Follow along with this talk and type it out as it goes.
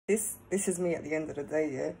This is me at the end of the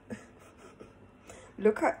day, yeah.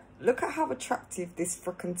 Look at how attractive this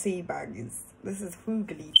frickin' tea bag is. This is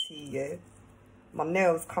hoogly tea, yeah. My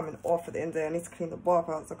nails coming off at the end of the day. I need to clean the bath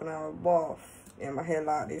out so I can have a bath. Yeah, my hair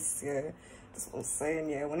like this, yeah. That's what I'm saying,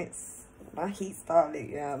 yeah. When I heat style it,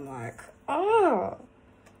 yeah, I'm like, ah.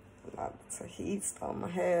 Like to heat style my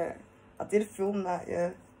hair. I did film that,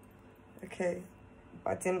 yeah. Okay. But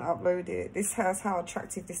I didn't upload it. This has how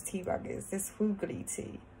attractive this tea bag is. This hoogly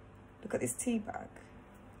tea. Look at this tea bag.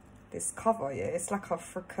 This cover, yeah. It's like a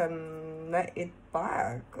freaking netted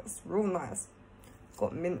bag. It's real nice.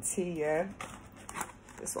 Got mint tea, yeah.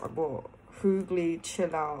 This is what I bought. Hoogly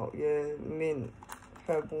chill out, yeah. Mint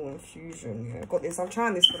herbal infusion, yeah. Got this. I'm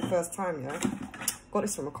trying this for the first time, yeah. Got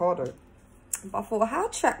this from Mercado. But I thought how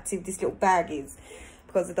attractive this little bag is.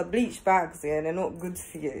 Because of the bleach bags, yeah, they're not good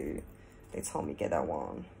for you. They told me get that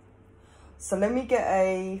one. So let me get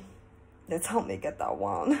a... They told me get that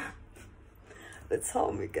one. They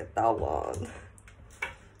told me get that one.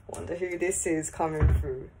 Wonder who this is coming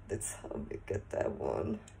through. They told me get that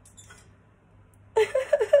one.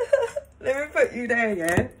 Let me put you there,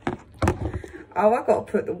 yeah? Oh, I gotta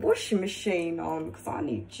put the washing machine on because I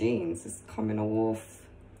need jeans. It's coming off.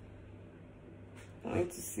 I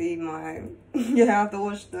need to see my... yeah, I have to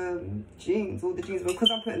wash the jeans, all the jeans,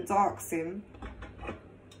 because I'm putting darks in.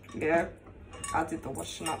 Yeah, I did the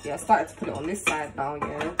washing up. Yeah, I started to put it on this side now,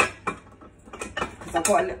 yeah. Because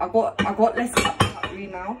I got less cutlery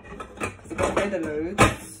now. Because I got rid of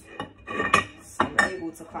loads. So I'm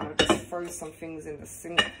able to kind of just throw some things in the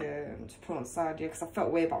sink here and just put on the side, yeah. Because I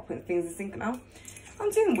felt weird about putting things in the sink now. I'm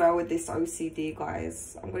doing well with this OCD,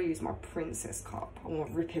 guys. I'm going to use my princess cup. I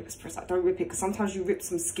want to rip it with princess. Don't rip it because sometimes you rip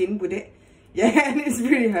some skin with it. Yeah, and it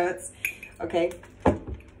really hurts. Okay.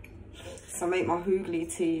 So make my hoogly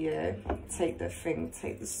tea, yeah. Take the thing,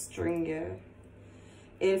 take the string, yeah.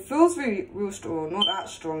 It feels really real strong, not that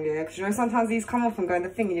strong, yeah. Because you know sometimes these come off and go in the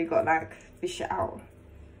thing and you've got like fish it out.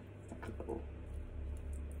 Like a little...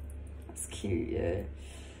 That's cute, yeah.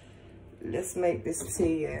 Let's make this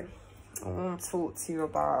tea, yeah. I want to talk to you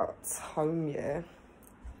about home, yeah.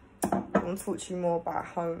 I want to talk to you more about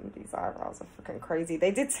home. These eyebrows are freaking crazy.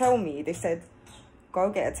 They did tell me, they said,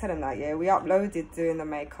 go get a tell them that, yeah. We uploaded doing the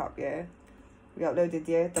makeup, yeah. We uploaded,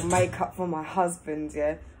 yeah, the makeup for my husband,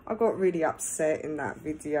 yeah. I got really upset in that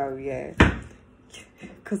video, yeah.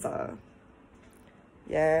 Because,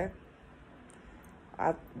 yeah.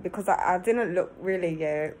 Because I didn't look really,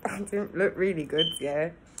 yeah. I didn't look really good,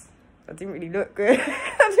 yeah. I didn't really look good.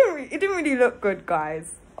 It didn't really look good,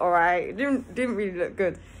 guys. Alright? It didn't really look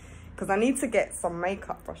good. Because I need to get some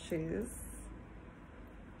makeup brushes.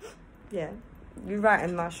 Yeah. You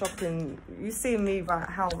writing my shopping. You see me write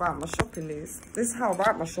how right my shopping is. This is how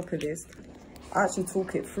right my shopping is. I actually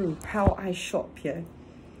talk it through. How I shop, yeah.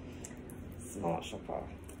 Smart shopper.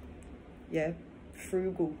 Yeah.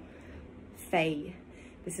 Frugal. Faye.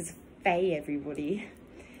 This is Faye, everybody.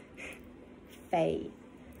 Faye.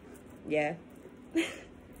 Yeah.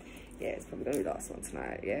 Yeah, it's probably gonna be the last one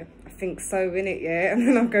tonight, yeah. I think so, innit, yeah. And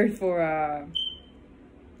then I'll go for a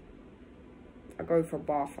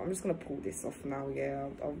bath. I'm just gonna pull this off now, yeah.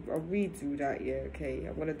 I'll redo that, yeah, okay.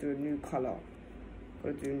 I'm gonna do a new colour.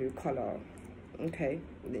 Okay.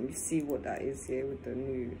 And then you see what that is, yeah, with the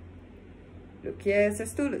new look. Yeah, so it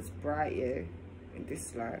still looks bright, yeah, in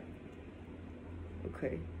this light.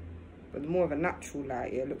 Okay. But more of a natural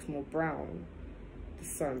light, yeah, it looks more brown.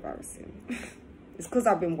 It's so embarrassing. It's because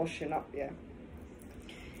I've been washing up, yeah.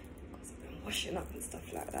 Because I've been washing up and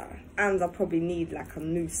stuff like that. And I probably need like a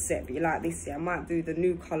new set. But like this, yeah, I might do the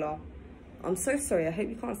new colour. I'm so sorry. I hope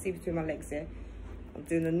you can't see between my legs, yeah. I'm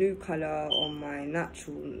doing a new colour on my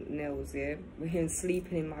natural nails, yeah. We're here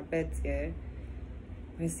sleeping in my bed, yeah.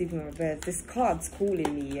 We're sleeping in my bed. This card's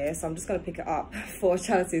calling me, yeah. So I'm just going to pick it up before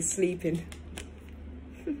Chalice is sleeping.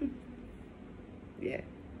 Yeah.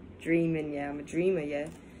 Dreaming, yeah. I'm a dreamer, yeah.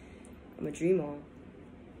 I'm a dreamer.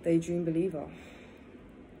 Daydream believer.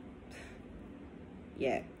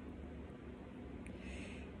 Yeah.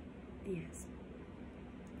 Yes.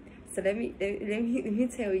 So let me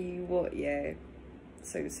tell you what, yeah.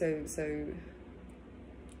 So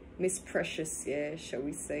Miss Precious, yeah, shall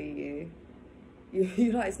we say, yeah.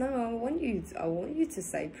 You like, no, I want you to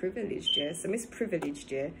say privileged, yeah. So Miss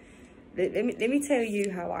Privileged, yeah. Let me tell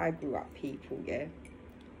you how I grew up, people, yeah.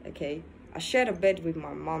 Okay, I shared a bed with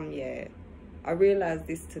my mum, yeah. I realised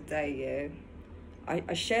this today, yeah.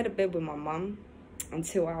 I shared a bed with my mum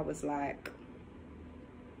until I was like,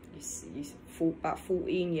 about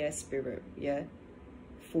 14, yeah, spirit, yeah.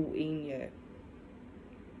 14, yeah.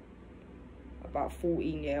 About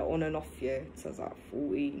 14, yeah, on and off, yeah. So I was like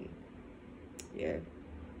 14, yeah.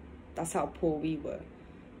 That's how poor we were.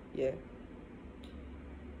 Yeah.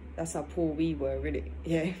 That's how poor we were, really.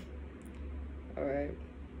 Yeah. All right.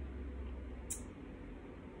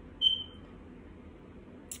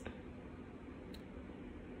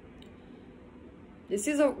 This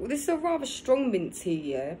is a rather strong mint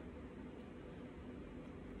tea, yeah.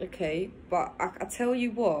 Okay, but I tell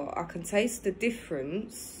you what, I can taste the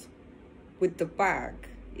difference with the bag,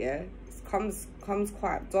 yeah. It comes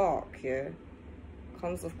quite dark, yeah.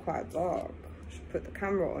 Comes off quite dark. I should put the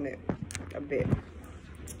camera on it a bit.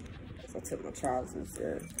 So I took my trousers,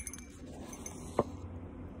 yeah.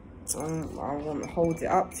 I want to hold it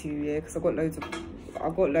up to you, yeah, because I've got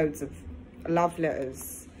loads of love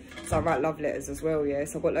letters. So I write love letters as well, yeah.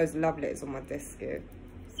 So I've got loads of love letters on my desk here.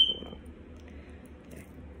 So, yeah.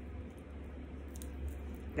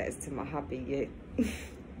 Letters to my hubby, yeah.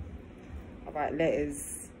 I write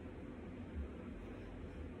letters.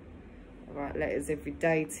 I write letters every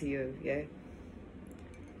day to you, yeah.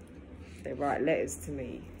 They write letters to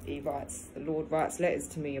me. The Lord writes letters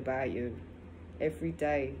to me about you every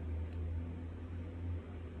day.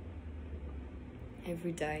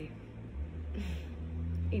 Every day.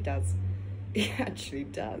 He does. He actually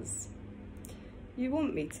does. You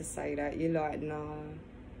want me to say that? You're like, no.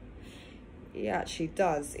 He actually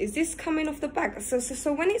does. Is this coming off the bag?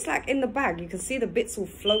 So when it's like in the bag, you can see the bits all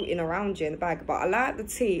floating around you in the bag. But I like the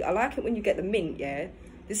tea. I like it when you get the mint, yeah?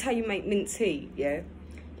 This is how you make mint tea, yeah?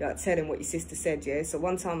 You're like telling what your sister said, yeah? So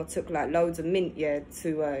one time I took like loads of mint, yeah,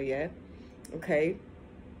 to her, yeah? Okay.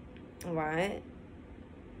 All right.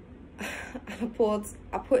 And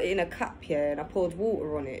I put it in a cup, yeah, and I poured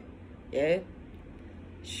water on it, yeah.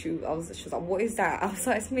 She was like, what is that? I was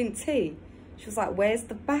like, it's mint tea. She was like, where's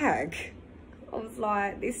the bag? I was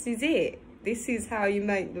like, this is it. This is how you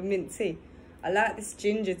make the mint tea. I like this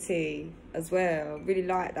ginger tea as well. I really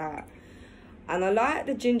like that. And I like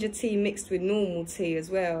the ginger tea mixed with normal tea as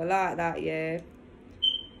well. I like that, yeah.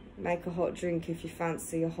 Make a hot drink if you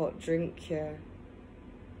fancy a hot drink, yeah.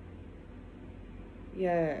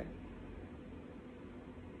 Yeah.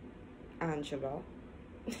 Angela.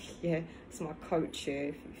 Yeah, it's my coach here,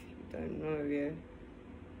 if you don't know, yeah.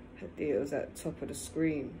 Her deal's at the top of the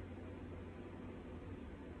screen.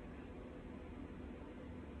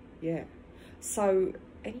 Yeah. So,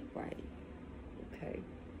 anyway, okay.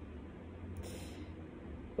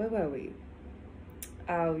 Where were we?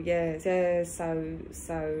 Oh, yeah,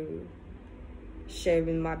 so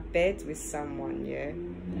sharing my bed with someone, yeah.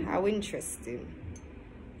 How interesting.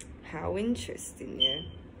 How interesting, yeah.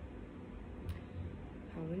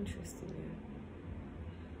 How interesting, yeah.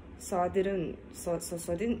 So I didn't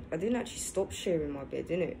actually stop sharing my bed,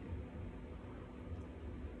 innit?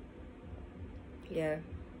 Yeah.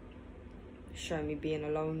 Show me being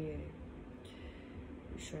alone, yeah.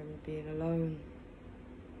 Show me being alone.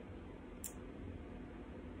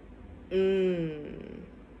 Do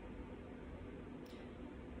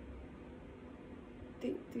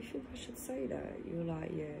you think I should say that? You're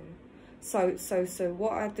like, yeah. So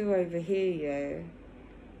what I do over here, yeah,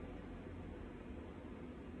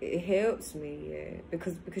 it helps me, yeah,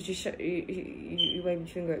 because you wave your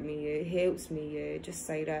finger at me, yeah, it helps me, yeah. Just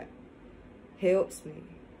say that. Helps me.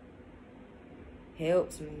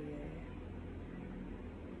 Helps me,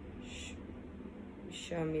 yeah.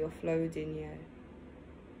 Show me offloading, yeah.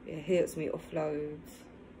 It helps me offload.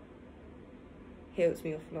 Helps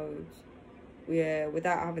me offload. Yeah,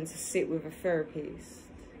 without having to sit with a therapist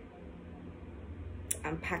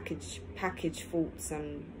and package thoughts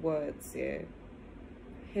and words, yeah.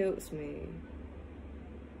 Helps me.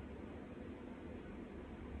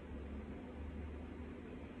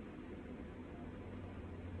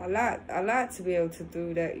 I like to be able to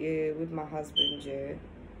do that, yeah, with my husband, yeah,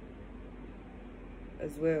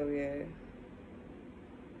 as well, yeah.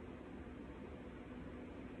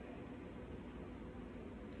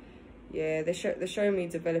 Yeah, they show me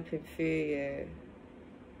developing fear,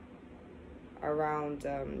 yeah, around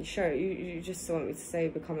you just want me to say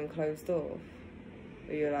becoming closed off.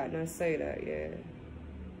 But you're like, no, say that, yeah.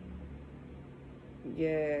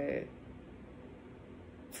 Yeah.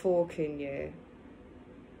 Talking, yeah.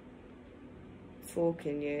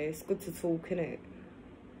 Talking, yeah. It's good to talk, innit?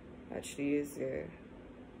 Actually is, yeah.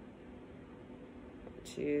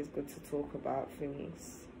 Actually is good to talk about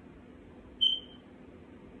things.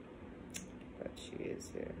 Actually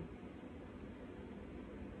is, yeah.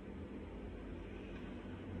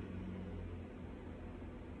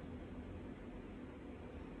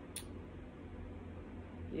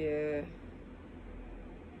 Yeah.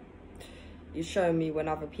 You show me when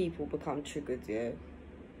other people become triggered, yeah.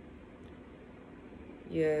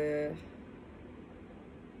 Yeah.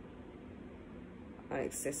 and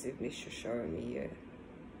excessiveness you're showing me, yeah.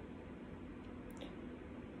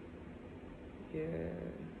 Yeah.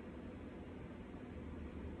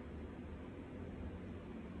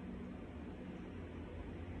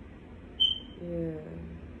 Yeah.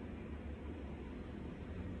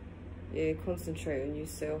 Yeah, concentrate on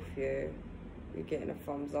yourself, yeah. You're getting a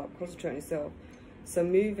thumbs up. Concentrate on yourself. So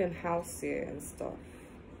moving house here and stuff.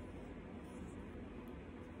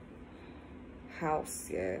 House,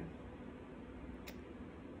 yeah.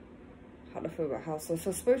 How do I feel about house? So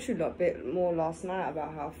I spoke to you a bit more last night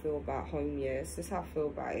about how I feel about home, yeah. So this is how I feel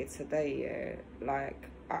about it today, yeah. Like,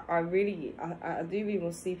 I do really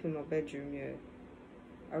want to sleep in my bedroom, yeah.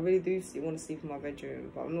 I really do want to sleep in my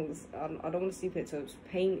bedroom, but I don't want to sleep in it until it's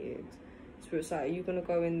painted. So it's like, are you going to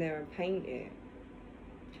go in there and paint it?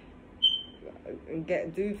 And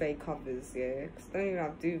get duvet covers, yeah. Because I don't even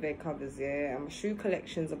have duvet covers, yeah. And my shoe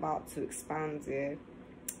collection's about to expand, yeah.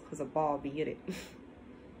 Because of Barbie, get it?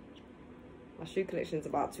 My shoe collection's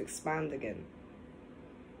about to expand again.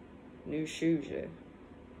 New shoes, yeah.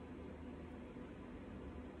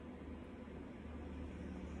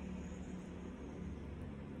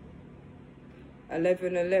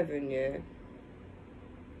 $11.11, yeah.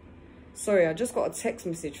 Sorry, I just got a text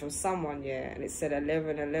message from someone, yeah, and it said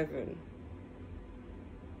 11:11.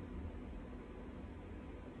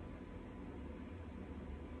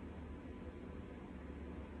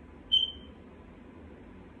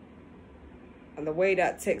 And the way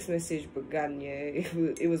that text message began, yeah,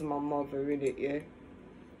 it was my mother, innit, yeah.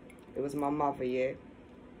 It was my mother, yeah.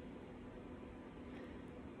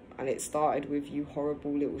 And it started with, you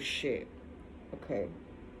horrible little shit. Okay.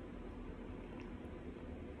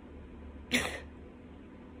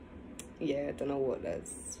 Yeah, I don't know what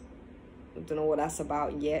that's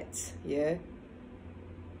about yet, yeah.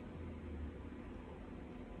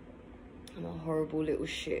 I'm a horrible little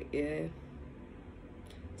shit, yeah.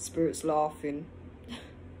 Spirit's laughing.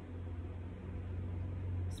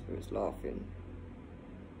 Spirit's laughing.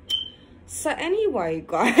 So anyway,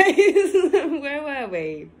 guys, where were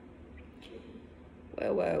we?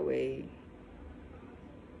 Where were we?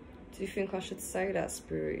 Do you think I should say that,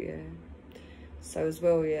 Spirit? Yeah. So as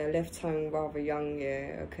well, yeah, left home rather young,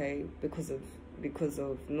 yeah, okay, because of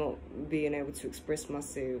not being able to express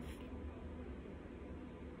myself.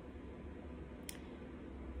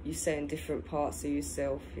 You saying different parts of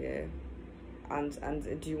yourself, yeah.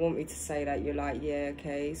 And do you want me to say that? You're like, yeah,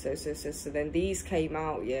 okay. So then these came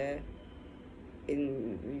out, yeah. You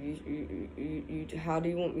how do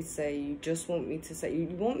you want me to say? You just want me to say, you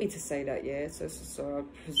want me to say that, yeah. So I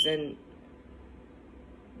present,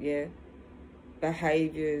 yeah,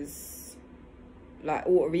 behaviors, like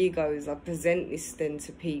alter egos. I present this then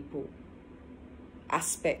to people,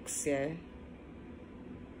 aspects, yeah,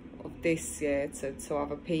 of this, yeah, to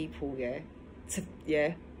other people, yeah,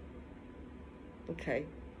 yeah. Okay.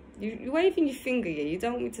 You're waving your finger, yeah. You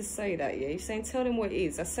don't want me to say that, yeah. You're saying, tell them what it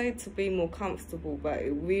is. I say it to be more comfortable, but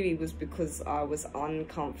it really was because I was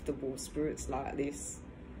uncomfortable. Spirits like this.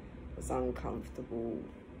 Was uncomfortable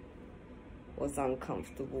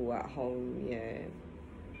at home, yeah.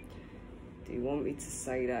 Do you want me to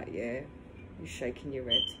say that, yeah? You're shaking your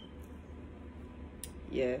head.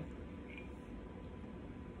 Yeah.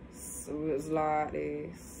 So it was like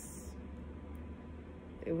this.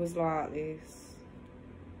 It was like this.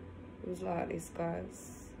 It was like this,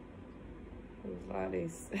 guys. It was like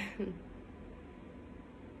this.